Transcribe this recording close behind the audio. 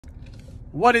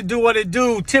What it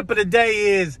do? Tip of the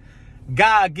day is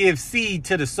God gives seed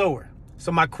to the sower.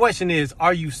 So my question is,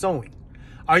 are you sowing?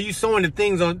 Are you sowing the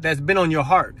things that's been on your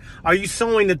heart? Are you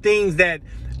sowing the things that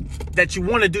you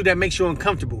want to do that makes you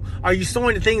uncomfortable? Are you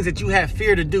sowing the things that you have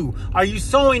fear to do? Are you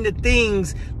sowing the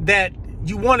things that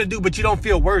you want to do but you don't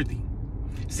feel worthy?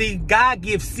 See, God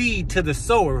gives seed to the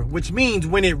sower, which means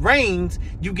when it rains,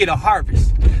 you get a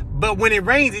harvest. But when it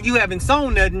rains and you haven't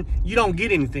sown nothing, you don't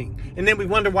get anything. And then we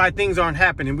wonder why things aren't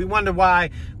happening. We wonder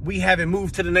why we haven't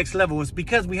moved to the next level. It's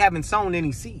because we haven't sown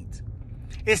any seeds.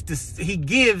 He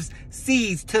gives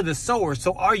seeds to the sower.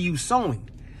 So are you sowing?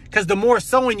 Because the more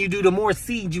sowing you do, the more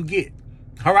seeds you get.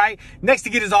 All right. Next to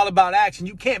get is all about action.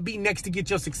 You can't be next to get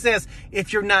your success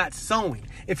if you're not sowing,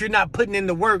 if you're not putting in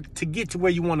the work to get to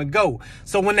where you want to go.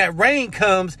 So when that rain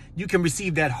comes, you can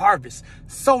receive that harvest.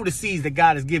 Sow the seeds that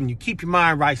God has given you. Keep your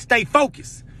mind right. Stay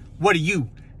focused. What are you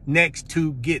next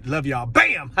to get? Love y'all.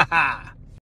 Bam. Ha ha.